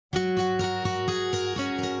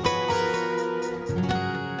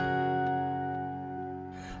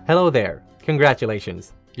Hello there!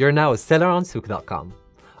 Congratulations! You're now a seller on Souk.com.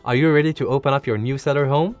 Are you ready to open up your new seller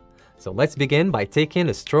home? So let's begin by taking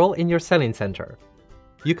a stroll in your selling center.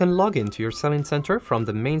 You can log into your selling center from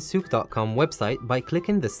the main Souk.com website by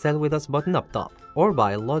clicking the Sell With Us button up top, or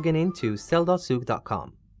by logging into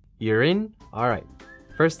sell.souk.com. You're in? Alright.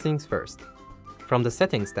 First things first. From the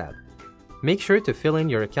Settings tab, make sure to fill in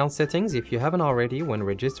your account settings if you haven't already when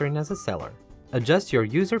registering as a seller. Adjust your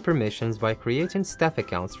user permissions by creating staff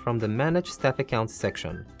accounts from the Manage Staff Accounts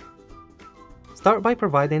section. Start by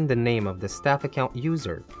providing the name of the staff account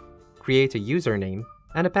user. Create a username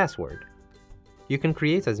and a password. You can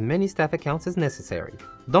create as many staff accounts as necessary.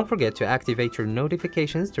 Don't forget to activate your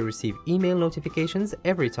notifications to receive email notifications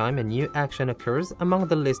every time a new action occurs among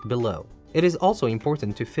the list below. It is also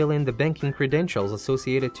important to fill in the banking credentials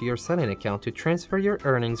associated to your selling account to transfer your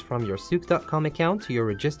earnings from your Souk.com account to your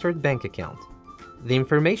registered bank account. The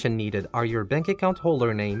information needed are your bank account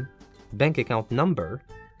holder name, bank account number,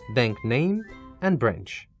 bank name, and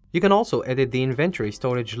branch. You can also edit the inventory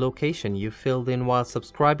storage location you filled in while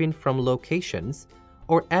subscribing from Locations,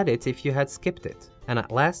 or add it if you had skipped it. And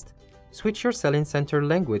at last, switch your selling center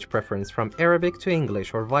language preference from Arabic to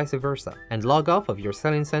English or vice versa, and log off of your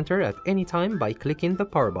selling center at any time by clicking the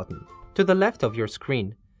power button. To the left of your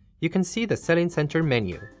screen, you can see the selling center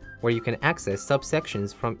menu, where you can access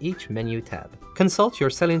subsections from each menu tab. Consult your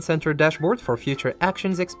selling center dashboard for future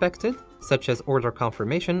actions expected, such as order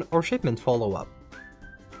confirmation or shipment follow-up.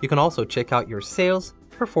 You can also check out your sales,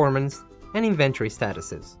 performance, and inventory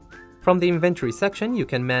statuses. From the inventory section, you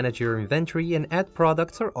can manage your inventory and add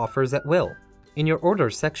products or offers at will. In your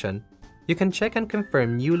orders section, you can check and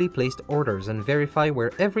confirm newly placed orders and verify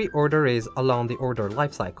where every order is along the order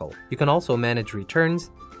lifecycle. You can also manage returns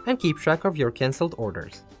and keep track of your canceled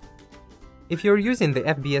orders. If you're using the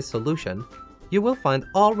FBS solution, you will find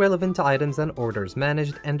all relevant items and orders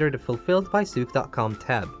managed under the Fulfilled by Souk.com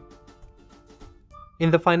tab.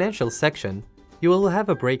 In the Financial section, you will have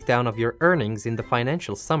a breakdown of your earnings in the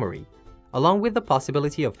financial summary, along with the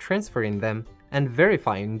possibility of transferring them and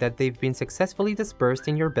verifying that they've been successfully disbursed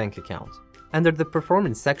in your bank account. Under the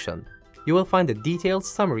Performance section, you will find a detailed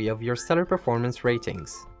summary of your seller performance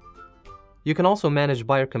ratings. You can also manage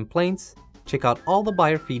buyer complaints, check out all the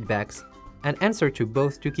buyer feedbacks, and answer to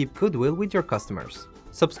both to keep goodwill with your customers.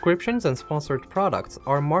 Subscriptions and sponsored products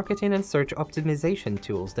are marketing and search optimization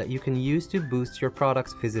tools that you can use to boost your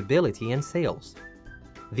product's visibility and sales.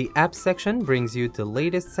 The Apps section brings you the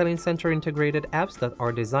latest Selling Center integrated apps that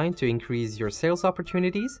are designed to increase your sales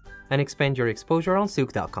opportunities and expand your exposure on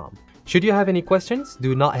Souk.com. Should you have any questions,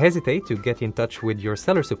 do not hesitate to get in touch with your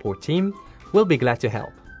seller support team. We'll be glad to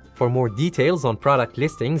help. For more details on product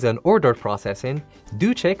listings and order processing,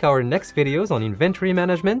 do check our next videos on inventory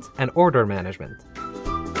management and order management.